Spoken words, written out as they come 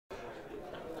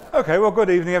Okay, well, good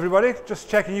evening, everybody. Just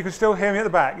checking you can still hear me at the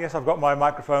back. Yes, I've got my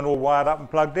microphone all wired up and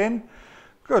plugged in.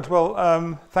 Good.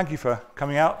 Well, thank you for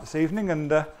coming out this evening.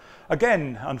 And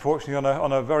again, unfortunately,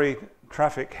 on a very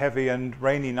traffic-heavy and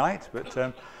rainy night,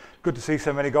 but good to see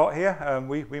so many got here.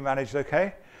 We managed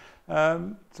okay.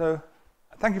 So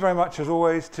thank you very much, as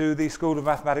always, to the School of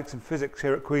Mathematics and Physics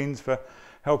here at Queen's for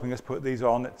helping us put these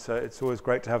on. It's always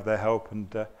great to have their help,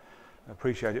 and I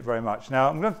appreciate it very much. Now,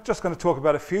 I'm just going to talk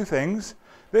about a few things.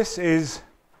 This is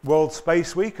World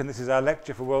Space Week, and this is our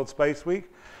lecture for World Space Week.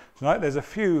 Tonight there's a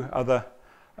few other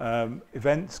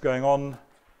events going on,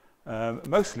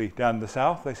 mostly down in the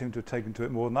south. They seem to have taken to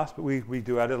it more than us, but we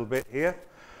do our little bit here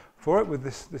for it with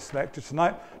this lecture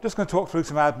tonight. Just going to talk through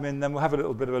some admin, then we'll have a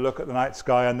little bit of a look at the night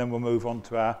sky, and then we'll move on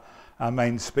to our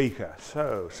main speaker.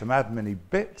 So, some admin-y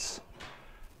bits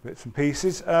and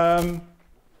pieces.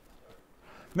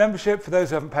 Membership, for those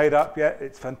who haven't paid up yet,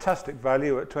 it's fantastic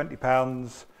value at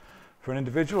 £20 for an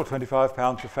individual, or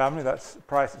 £25 for family. That's a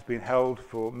price that's been held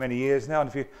for many years now.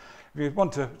 And if you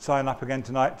want to sign up again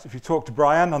tonight, if you talk to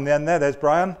Brian on the end there's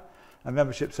Brian, our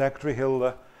membership secretary,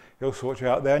 he'll sort you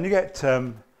out there. And you get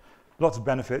lots of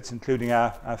benefits, including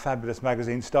our fabulous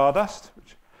magazine Stardust,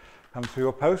 which comes through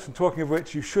your post. And talking of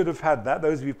which, you should have had that.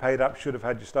 Those of you paid up should have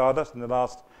had your Stardust in the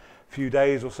last few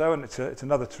days or so, and it's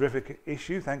another terrific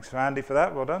issue. Thanks to Andy for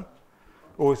that. Well done.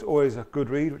 Always a good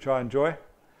read, which I enjoy,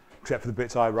 except for the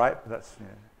bits I write. But that's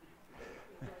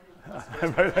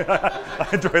I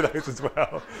enjoy those as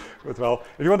well. If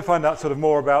you want to find out sort of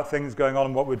more about things going on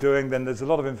and what we're doing, then there's a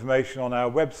lot of information on our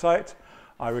website,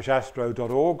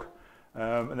 irishastro.org,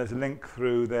 and there's a link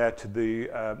through there to the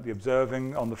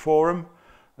observing on the forum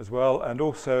as well, and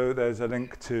also there's a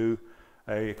link to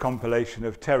a compilation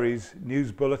of Terry's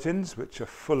news bulletins, which are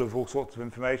full of all sorts of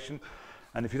information.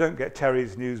 And if you don't get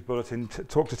Terry's news bulletin,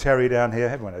 talk to Terry down here.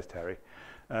 Everyone knows Terry.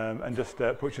 And just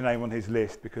put your name on his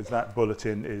list, because that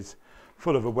bulletin is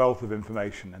full of a wealth of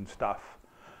information and stuff.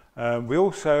 We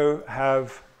also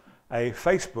have a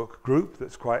Facebook group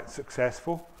that's quite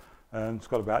successful. It's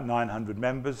got about 900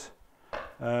 members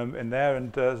in there.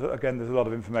 And again, there's a lot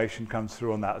of information comes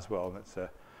through on that as well. And it's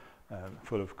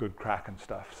full of good crack and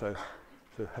stuff. So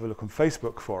have a look on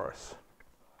Facebook for us.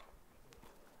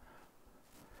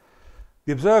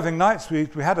 The observing nights, we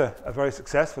had a very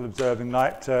successful observing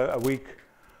night a week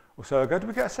or so ago. Did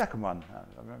we get a second one?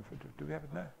 Did we have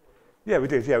it? No. Yeah, we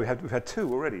did. Yeah, we've had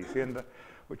two already, see, and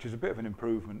which is a bit of an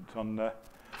improvement on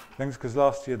things, because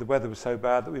last year the weather was so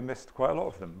bad that we missed quite a lot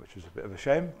of them, which was a bit of a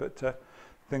shame. But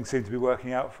things seem to be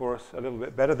working out for us a little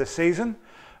bit better this season.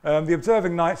 The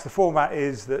observing nights, the format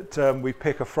is that we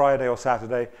pick a Friday or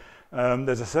Saturday.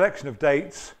 There's a selection of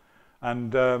dates,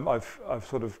 and I've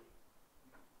sort of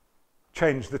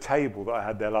changed the table that I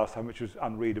had there last time, which was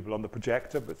unreadable on the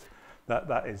projector, but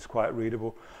that is quite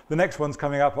readable. The next one's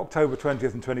coming up October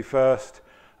 20th and 21st,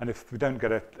 and if we don't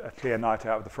get a clear night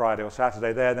out of the Friday or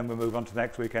Saturday there, then we'll move on to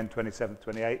next weekend, 27th,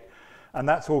 28th, and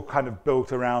that's all kind of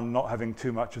built around not having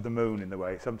too much of the moon in the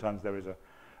way. Sometimes there is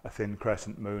a thin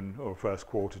crescent moon or first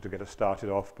quarter to get us started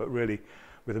off, but really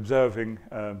with observing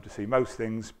to see most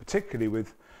things, particularly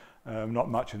with not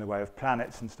much in the way of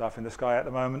planets and stuff in the sky at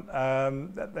the moment,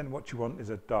 then what you want is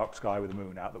a dark sky with the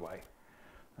moon out of the way.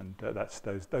 And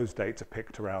those dates are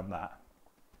picked around that.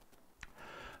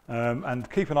 And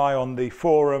keep an eye on the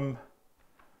forum,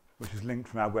 which is linked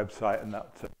from our website, and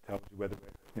that tells you whether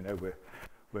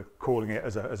we're calling it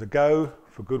as a go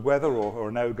for good weather, or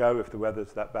a no-go if the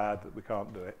weather's that bad that we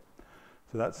can't do it.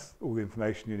 So that's all the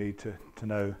information you need to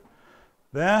know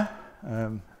there.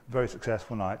 Very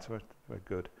successful night, so very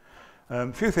good.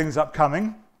 A few things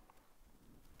upcoming.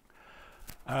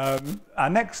 Our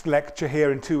next lecture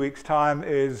here in 2 weeks' time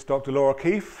is Dr. Laura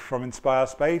Keefe from Inspire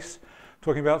Space,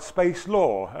 talking about space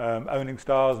law, owning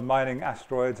stars, mining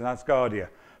asteroids and Asgardia.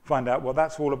 Find out what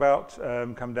that's all about.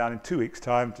 Come down in 2 weeks'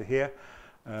 time to hear,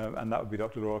 and that would be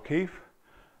Dr. Laura Keefe.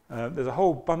 There's a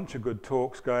whole bunch of good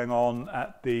talks going on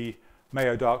at the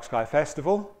Mayo Dark Sky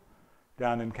Festival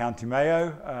down in County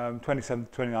Mayo, 27th,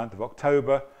 29th of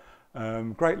October.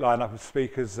 Great lineup of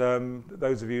speakers.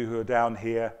 Those of you who are down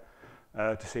here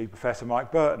to see Professor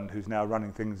Mike Burton, who's now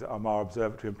running things at Armagh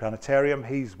Observatory and Planetarium,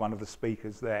 he's one of the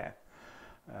speakers there,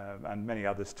 and many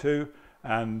others too.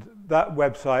 And that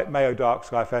website, Mayo Dark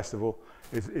Sky Festival,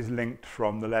 is linked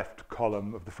from the left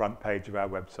column of the front page of our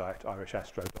website,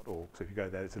 irishastro.org. So if you go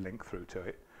there, there's a link through to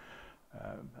it.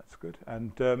 That's good.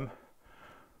 And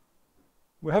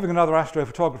we're having another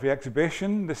astrophotography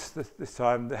exhibition. This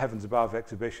time the Heavens Above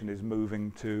exhibition is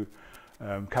moving to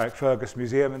Carrickfergus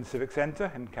Museum and Civic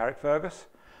Centre in Carrickfergus.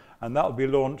 and that'll be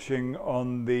launching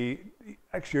on the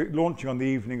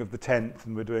evening of the 10th,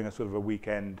 and we're doing a sort of a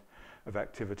weekend of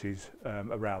activities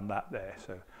around that there.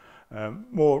 So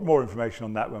more information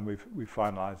on that when we've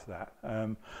finalised that.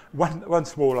 One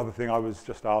small other thing I was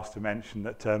just asked to mention,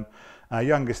 that our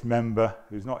youngest member,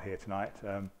 who's not here tonight,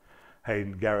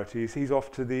 Hayden Garrity, he's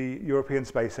off to the European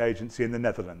Space Agency in the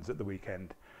Netherlands at the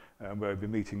weekend, where we'll be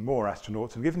meeting more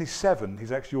astronauts. And given he's 7,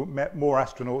 he's actually met more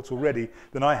astronauts already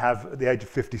than I have at the age of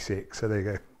 56. So there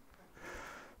you go.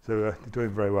 So you're doing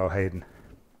very well, Hayden.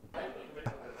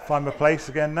 Find my place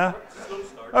again now.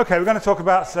 Okay, we're going to talk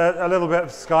about a little bit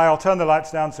of sky. I'll turn the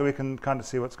lights down so we can kind of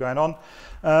see what's going on.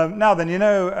 Now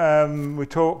then, we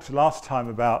talked last time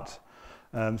about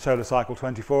solar cycle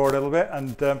 24 a little bit,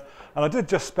 and I did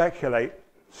just speculate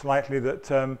slightly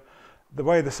that the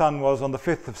way the sun was on the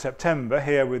 5th of September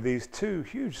here, with these 2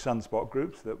 huge sunspot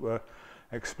groups that were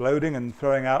exploding and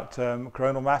throwing out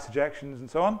coronal mass ejections and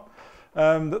so on,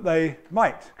 that they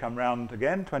might come round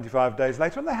again 25 days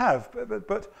later, and they have,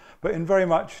 but in very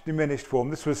much diminished form.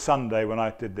 This was Sunday when I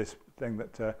did this thing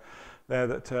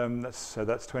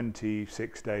that's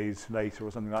 26 days later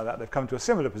or something like that. They've come to a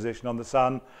similar position on the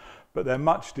sun, but they're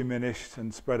much diminished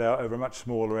and spread out over a much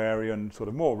smaller area and sort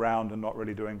of more round and not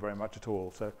really doing very much at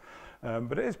all. So,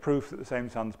 but it is proof that the same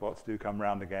sunspots do come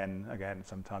round again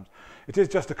sometimes. It is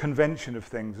just a convention of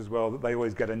things as well, that they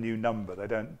always get a new number. They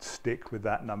don't stick with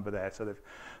that number there. So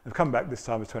they've come back this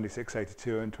time as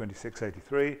 2682 and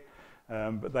 2683,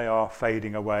 but they are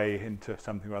fading away into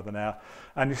something or other now.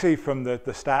 And you see from the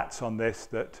stats on this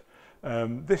that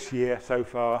this year so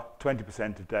far,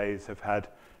 20% of days have had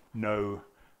no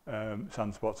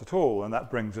sunspots at all, and that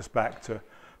brings us back to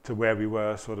where we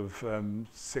were sort of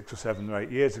 6 or 7 or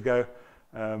 8 years ago,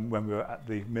 when we were at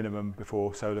the minimum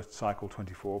before solar cycle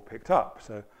 24 picked up.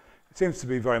 So it seems to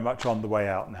be very much on the way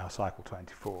out now, cycle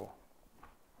 24.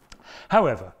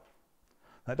 However,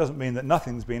 that doesn't mean that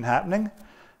nothing's been happening,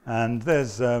 and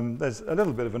there's a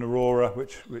little bit of an aurora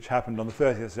which happened on the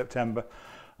 30th of September,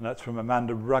 and that's from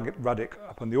Amanda Ruddick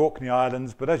up on the Orkney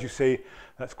Islands. But as you see,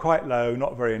 that's quite low,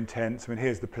 not very intense. I mean,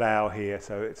 here's the plough here,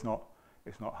 so it's not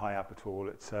high up at all.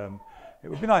 It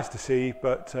would be nice to see,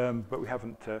 but we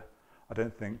haven't, I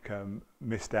don't think,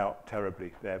 missed out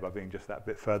terribly there by being just that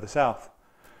bit further south.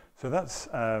 So that's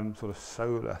sort of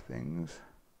solar things.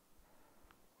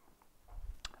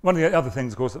 One of the other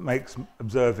things, of course, that makes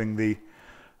observing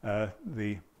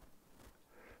the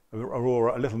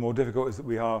aurora a little more difficult is that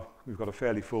we've got a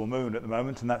fairly full moon at the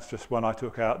moment, and that's just one I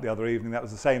took out the other evening. That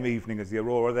was the same evening as the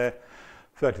aurora there,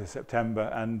 30th of September,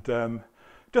 and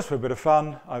just for a bit of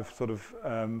fun, I've sort of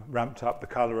ramped up the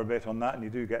colour a bit on that, and you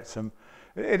do get some.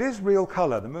 It is real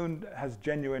colour. The moon has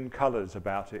genuine colours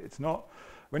about it. It's not,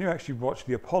 when you actually watch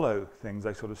the Apollo things,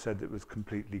 they sort of said it was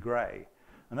completely grey,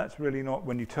 and that's really not.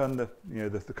 When you turn the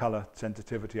colour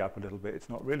sensitivity up a little bit, it's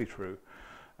not really true.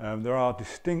 There are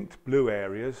distinct blue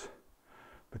areas,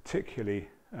 particularly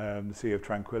the Sea of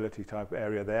Tranquility type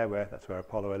area there, that's where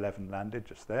Apollo 11 landed,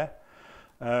 just there.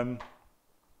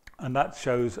 And that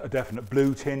shows a definite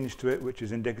blue tinge to it, which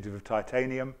is indicative of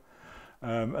titanium.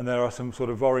 And there are some sort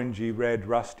of orangey red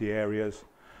rusty areas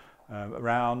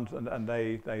around, and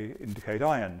they indicate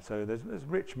iron. So there's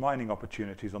rich mining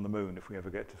opportunities on the moon if we ever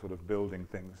get to sort of building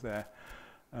things there.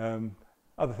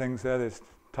 Other things there's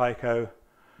Tycho.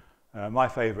 My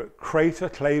favourite crater,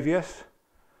 Clavius.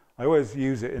 I always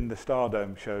use it in the Star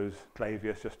Dome shows,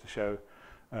 Clavius, just to show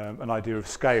an idea of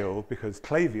scale, because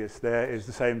Clavius there is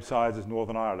the same size as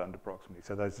Northern Ireland approximately.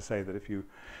 So that's to say that if you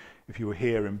were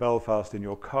here in Belfast in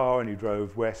your car and you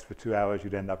drove west for 2 hours,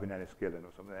 you'd end up in Enniskillen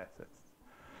or something there.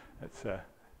 So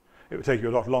it would take you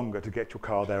a lot longer to get your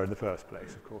car there in the first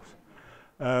place, of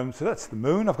course. So that's the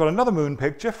moon. I've got another moon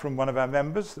picture from one of our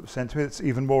members that was sent to me that's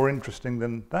even more interesting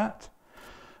than that.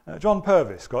 John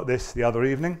Purvis got this the other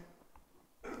evening.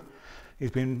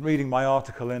 He's been reading my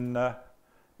article in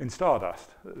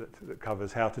Stardust that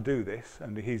covers how to do this,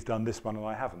 and he's done this one and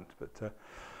I haven't. But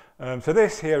so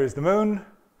this here is the moon,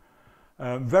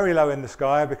 very low in the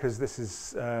sky because this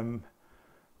is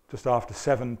just after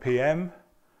 7 p.m.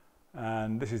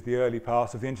 and this is the early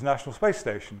part of the International Space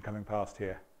Station coming past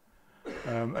here.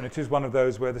 And it is one of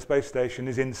those where the space station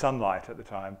is in sunlight at the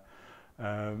time.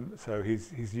 So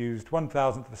he's used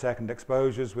 1,000th of a second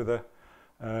exposures with a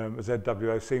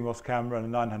ZWO CMOS camera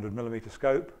and a 900mm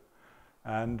scope,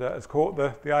 and has caught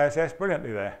the ISS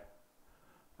brilliantly there.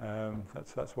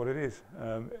 That's what it is.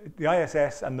 The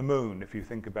ISS and the moon, if you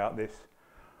think about this,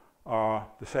 are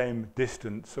the same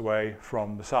distance away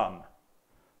from the sun.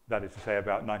 That is to say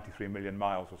about 93 million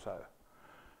miles or so.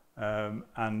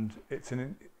 And it's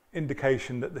an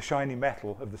indication that the shiny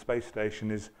metal of the space station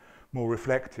is more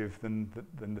reflective than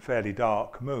the fairly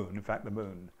dark moon. In fact, the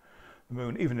moon,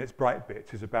 even its bright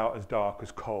bits, is about as dark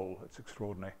as coal. It's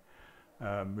extraordinary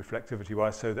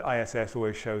reflectivity-wise. So the ISS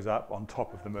always shows up on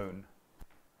top of the moon.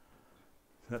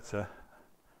 So that's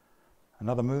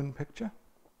another moon picture.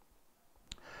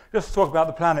 Just to talk about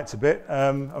the planets a bit.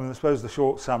 I suppose the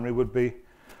short summary would be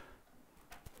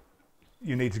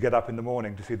you need to get up in the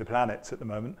morning to see the planets at the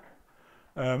moment.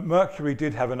 Mercury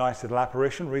did have a nice little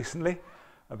apparition recently,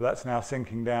 but that's now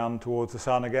sinking down towards the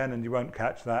sun again, and you won't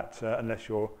catch that unless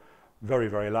you're very,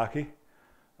 very lucky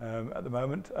at the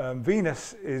moment.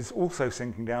 Venus is also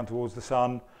sinking down towards the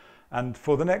sun, and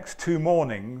for the next 2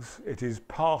 mornings it is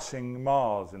passing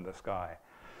Mars in the sky.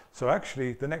 So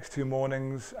actually the next 2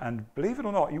 mornings, and believe it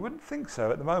or not, you wouldn't think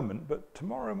so at the moment, but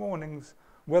tomorrow morning's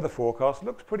weather forecast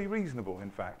looks pretty reasonable,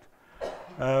 in fact.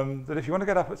 That if you want to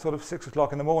get up at sort of 6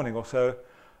 o'clock in the morning or so,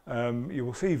 you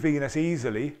will see Venus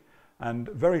easily, and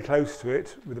very close to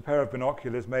it, with a pair of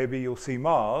binoculars maybe, you'll see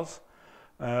Mars.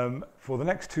 For the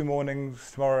next 2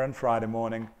 mornings, tomorrow and Friday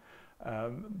morning,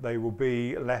 they will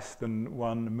be less than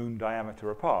 1 moon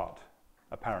diameter apart,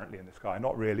 apparently, in the sky.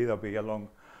 Not really, they'll be a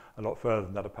lot further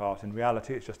than that apart. In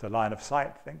reality, it's just a line of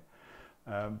sight thing.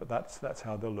 But that's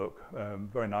how they'll look.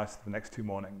 Very nice for the next 2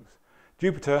 mornings.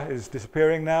 Jupiter is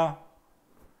disappearing now,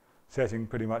 setting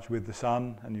pretty much with the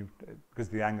sun, and because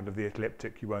of the angle of the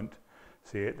ecliptic, you won't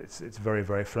see it. It's very,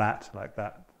 very flat like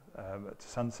that at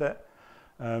sunset.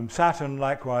 Saturn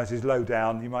likewise is low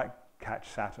down. You might catch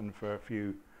Saturn for a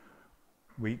few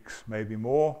weeks, maybe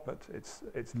more, but it's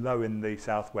low in the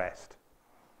southwest.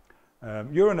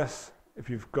 Uranus, if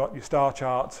you've got your star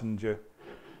charts and your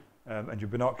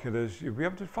binoculars, you'll be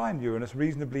able to find Uranus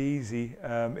reasonably easy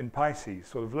in Pisces,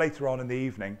 sort of later on in the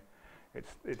evening.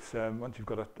 It's once you've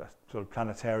got a sort of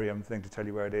planetarium thing to tell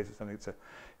you where it is,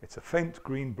 it's a faint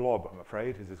green blob, I'm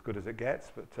afraid, is as good as it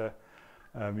gets, but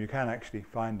you can actually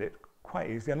find it quite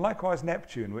easily. And likewise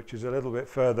Neptune, which is a little bit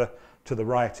further to the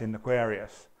right in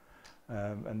Aquarius.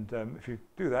 If you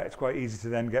do that, it's quite easy to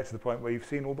then get to the point where you've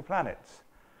seen all the planets,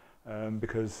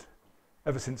 because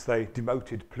ever since they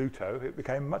demoted Pluto, it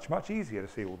became much, much easier to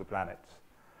see all the planets.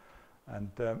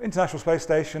 And International Space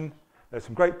Station, there's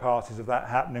some great parties of that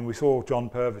happening. We saw John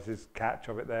Purvis's catch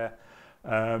of it there.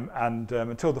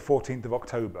 Until the 14th of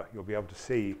October, you'll be able to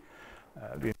see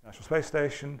the International Space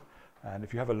Station. And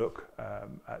if you have a look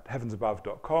at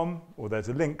heavensabove.com, or there's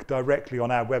a link directly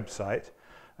on our website,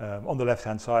 on the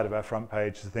left-hand side of our front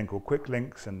page, there's a thing called Quick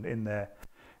Links, and in there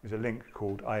is a link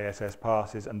called ISS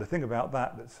Passes. And the thing about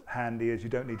that that's handy is you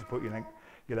don't need to put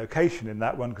your location in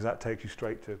that one, because that takes you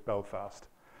straight to Belfast.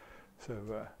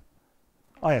 So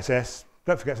ISS,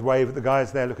 don't forget to wave at the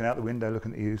guys there looking out the window,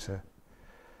 looking at you. So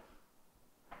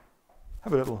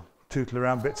have a little tootle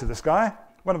around bits of the sky.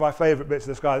 One of my favourite bits of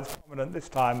the sky that's prominent this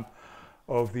time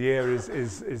of the year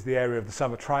is the area of the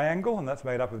Summer Triangle, and that's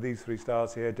made up of these 3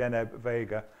 stars here: Deneb,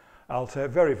 Vega, Altair.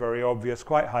 Very, very obvious,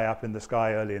 quite high up in the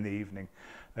sky early in the evening.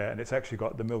 And it's actually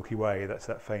got the Milky Way, that's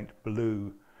that faint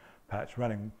blue patch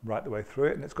running right the way through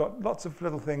it, and it's got lots of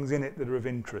little things in it that are of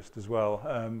interest as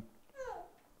well.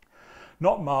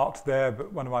 Not marked there,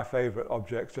 but one of my favourite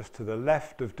objects just to the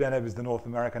left of Deneb is the North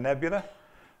America Nebula.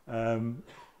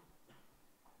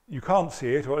 You can't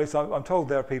see it, or at least I'm told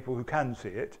there are people who can see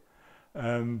it,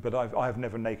 but I've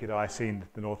never naked eye seen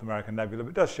the North American Nebula,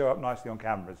 but it does show up nicely on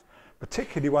cameras,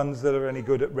 particularly ones that are any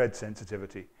good at red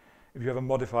sensitivity. If you have a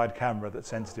modified camera that's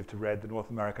sensitive to red, the North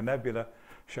American Nebula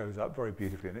shows up very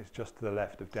beautifully, and it's just to the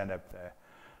left of Deneb there.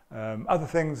 Other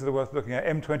things that are worth looking at: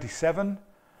 M27.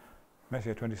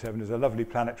 Messier 27 is a lovely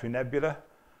planetary nebula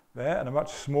there, and a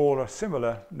much smaller,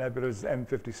 similar nebula is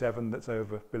M57 that's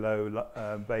over below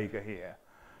Vega here.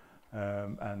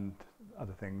 And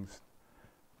other things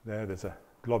there. There's a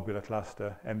globular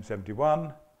cluster,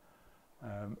 M71,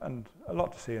 and a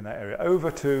lot to see in that area.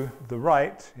 Over to the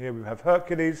right, here we have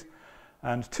Hercules,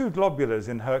 and 2 globulars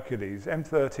in Hercules,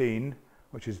 M13,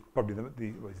 which is probably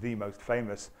the most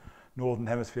famous Northern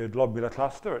Hemisphere globular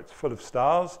cluster. It's full of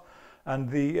stars. And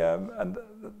the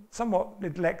somewhat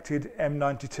neglected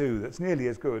M92, that's nearly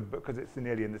as good, but because it's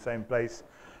nearly in the same place,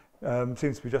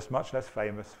 seems to be just much less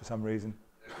famous for some reason.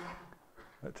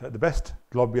 But the best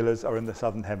globulars are in the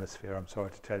southern hemisphere, I'm sorry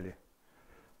to tell you.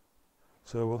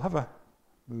 So we'll have a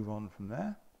move on from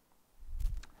there.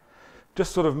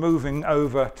 Just sort of moving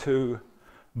over to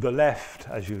the left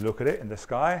as you look at it in the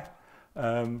sky.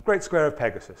 Great Square of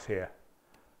Pegasus here.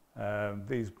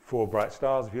 These 4 bright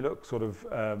stars, if you look sort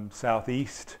of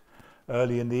southeast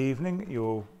early in the evening,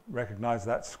 you'll recognize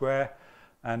that square,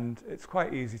 and it's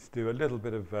quite easy to do a little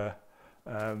bit of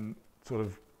sort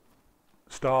of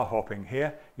star hopping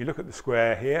here. You look at the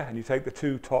square here and you take the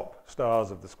 2 top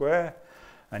stars of the square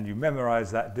and you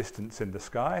memorize that distance in the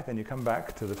sky. Then you come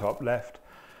back to the top left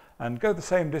and go the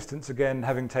same distance again,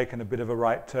 having taken a bit of a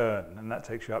right turn, and that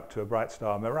takes you up to a bright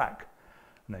star Merak.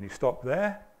 And then you stop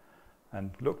there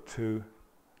and look to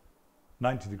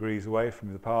 90 degrees away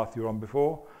from the path you were on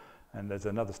before, and there's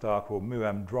another star called Mu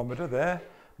Andromeda there.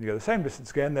 And you go the same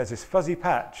distance again. There's this fuzzy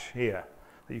patch here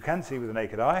that you can see with the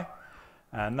naked eye,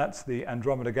 and that's the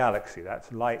Andromeda Galaxy.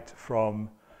 That's light from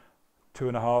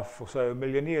 2.5 or so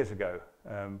million years ago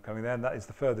coming there, and that is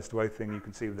the furthest away thing you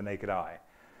can see with the naked eye,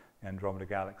 the Andromeda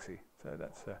Galaxy. So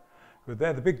that's good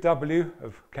there. The big W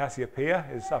of Cassiopeia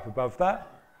is up above that,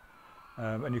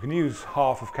 and you can use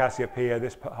half of Cassiopeia,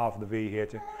 this half of the V here,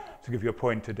 to give you a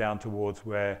pointer down towards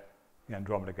where the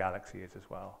Andromeda Galaxy is as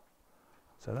well.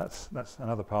 So that's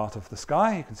another part of the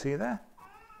sky you can see there.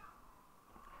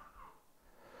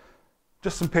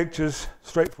 Just some pictures,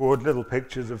 straightforward little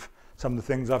pictures of some of the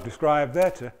things I've described there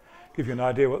to give you an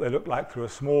idea what they look like through a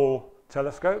small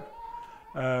telescope.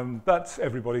 That's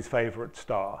everybody's favourite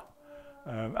star.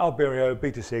 Albireo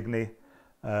Beta Cygni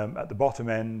at the bottom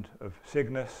end of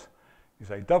Cygnus is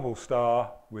a double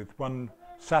star with 1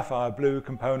 sapphire blue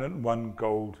component and 1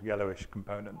 gold yellowish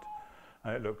component.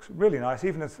 And it looks really nice,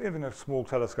 even a small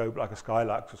telescope like a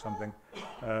Skylux or something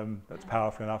that's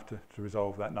powerful enough to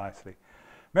resolve that nicely.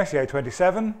 Messier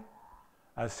 27,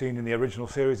 as seen in the original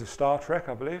series of Star Trek,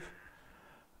 I believe,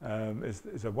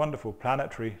 is a wonderful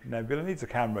planetary nebula. It needs a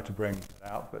camera to bring it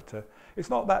out, but it's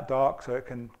not that dark, so it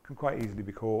can quite easily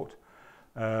be caught.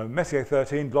 Messier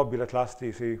 13, globular cluster,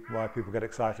 you see why people get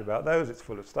excited about those. It's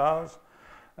full of stars.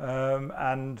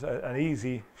 And an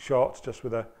easy shot, just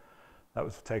with that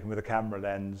was taken with a camera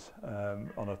lens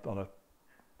on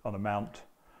a mount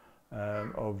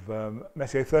of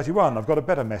Messier 31. I've got a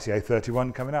better Messier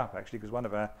 31 coming up, actually, because one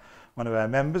of our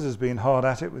members has been hard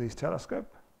at it with his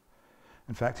telescope.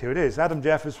 In fact, here it is. Adam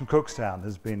Jeffers from Cookstown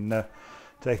has been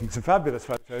taking some fabulous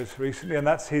photos recently, and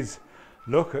that's his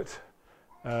look at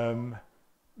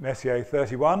Messier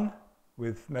 31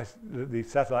 with the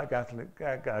satellite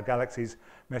galaxies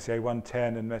Messier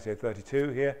 110 and Messier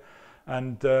 32 here.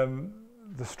 And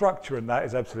the structure in that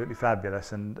is absolutely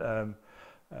fabulous, and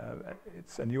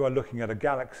you are looking at a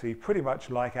galaxy pretty much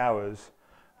like ours,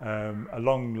 a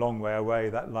long, long way away.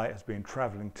 That light has been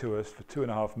travelling to us for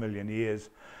 2.5 million years.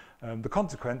 The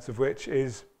consequence of which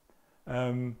is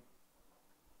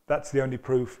that's the only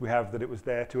proof we have that it was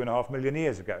there 2.5 million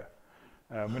years ago.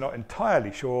 We're not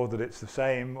entirely sure that it's the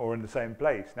same or in the same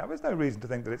place. Now, there's no reason to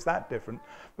think that it's that different,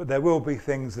 but there will be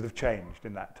things that have changed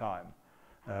in that time.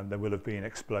 There will have been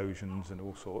explosions and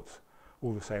all sorts,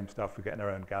 all the same stuff we get in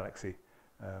our own galaxy.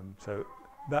 So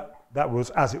that was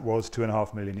as it was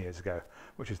 2.5 million years ago,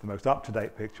 which is the most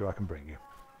up-to-date picture I can bring you.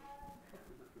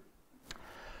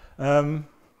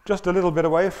 Just a little bit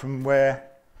away from where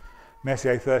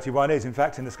Messier 31 is. In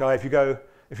fact, in the sky, if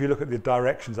you look at the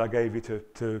directions I gave you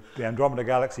to the Andromeda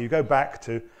Galaxy, you go back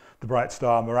to the bright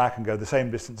star Merak and go the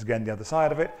same distance again the other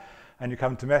side of it, and you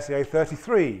come to Messier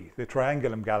 33, the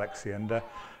Triangulum Galaxy, and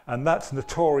that's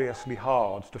notoriously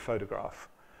hard to photograph.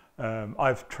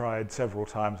 I've tried several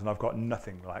times and I've got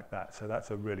nothing like that, so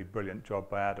that's a really brilliant job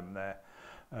by Adam there.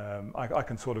 I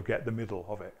can sort of get the middle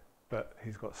of it, but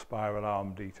he's got spiral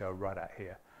arm detail right out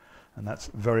here, and that's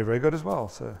very, very good as well.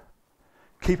 So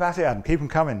keep at it, Adam, keep them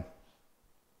coming.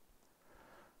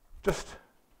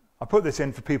 I put this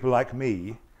in for people like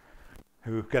me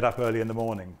who get up early in the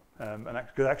morning, and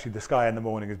actually the sky in the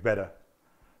morning is better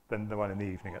than the one in the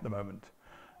evening at the moment.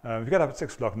 If you get up at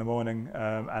 6 o'clock in the morning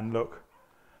and look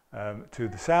to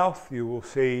the south, you will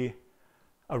see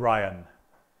Orion,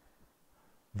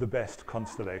 the best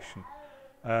constellation.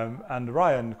 And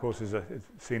Orion, of course, is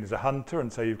seen as a hunter,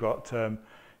 and so you've got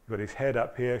his head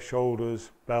up here,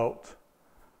 shoulders, belt.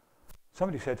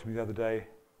 Somebody said to me the other day,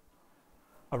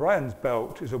 Orion's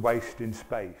belt is a waste in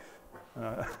space.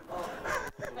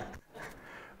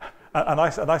 And I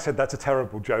said that's a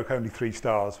terrible joke, only 3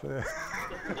 stars.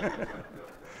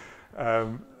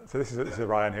 So this is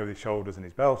Orion here with his shoulders and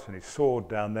his belt and his sword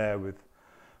down there with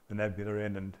the nebula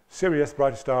in. And Sirius,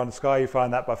 brightest star in the sky, you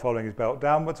find that by following his belt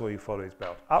downwards, or you follow his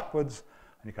belt upwards,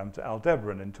 and you come to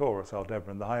Aldebaran in Taurus,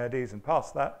 Aldebaran the Hyades, and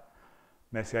past that,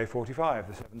 Messier 45,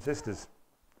 the 7 sisters,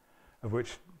 of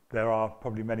which there are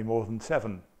probably many more than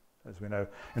 7, as we know.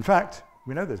 In fact,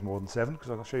 we know there's more than 7 because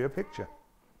I'll show you a picture.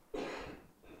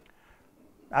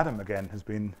 Adam again has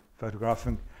been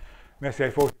photographing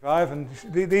Messier 45, and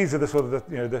these are the sort of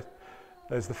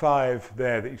there's the 5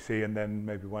 there that you see, and then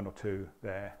maybe 1 or 2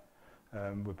 there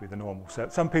would be the normal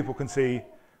set. Some people can see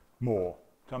more.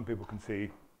 Some people can see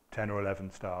 10 or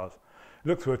 11 stars.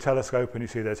 Look through a telescope and you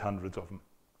see there's hundreds of them.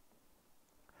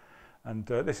 And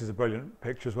this is a brilliant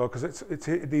picture as well, because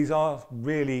these are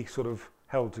really sort of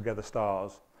held together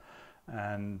stars,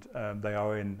 and they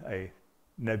are in a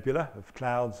nebula of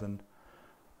clouds, and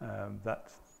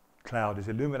that cloud is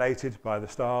illuminated by the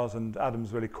stars, and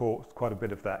Adam's really caught quite a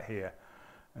bit of that here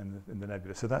in the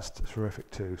nebula, so that's terrific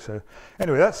too. So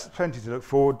anyway, that's plenty to look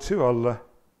forward to. I'll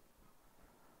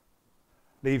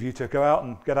leave you to go out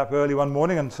and get up early one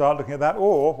morning and start looking at that,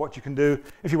 or what you can do,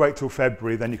 if you wait till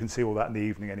February, then you can see all that in the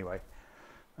evening anyway.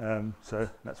 So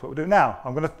that's what we'll do. Now,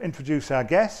 I'm going to introduce our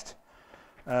guest.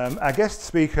 Our guest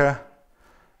speaker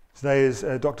today is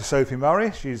Dr. Sophie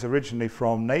Murray. She's originally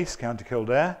from Naas, County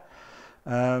Kildare,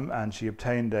 and she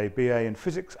obtained a BA in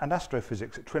Physics and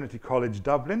Astrophysics at Trinity College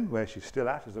Dublin, where she's still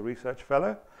at as a research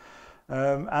fellow,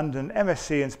 and an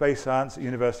MSc in Space Science at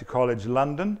University College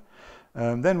London.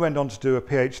 Then went on to do a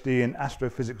PhD in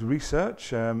astrophysics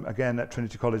research, again at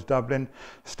Trinity College Dublin,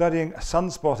 studying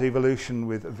sunspot evolution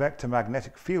with vector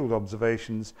magnetic field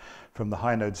observations from the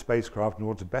high-node spacecraft in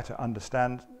order to better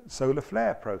understand solar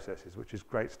flare processes, which is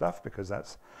great stuff because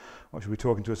that's what she'll be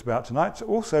talking to us about tonight. So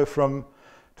also from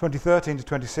 2013 to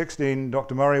 2016,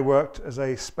 Dr. Murray worked as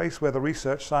a space weather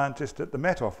research scientist at the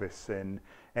Met Office in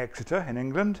Exeter in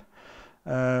England.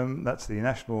 That's the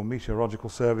National Meteorological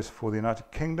Service for the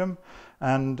United Kingdom,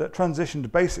 and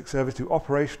transitioned basic service to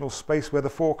operational space weather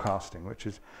forecasting, which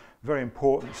is very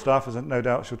important stuff, as no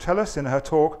doubt she'll tell us in her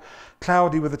talk,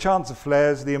 Cloudy with a Chance of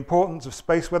Flares, the Importance of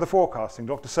Space Weather Forecasting.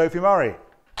 Dr. Sophie Murray.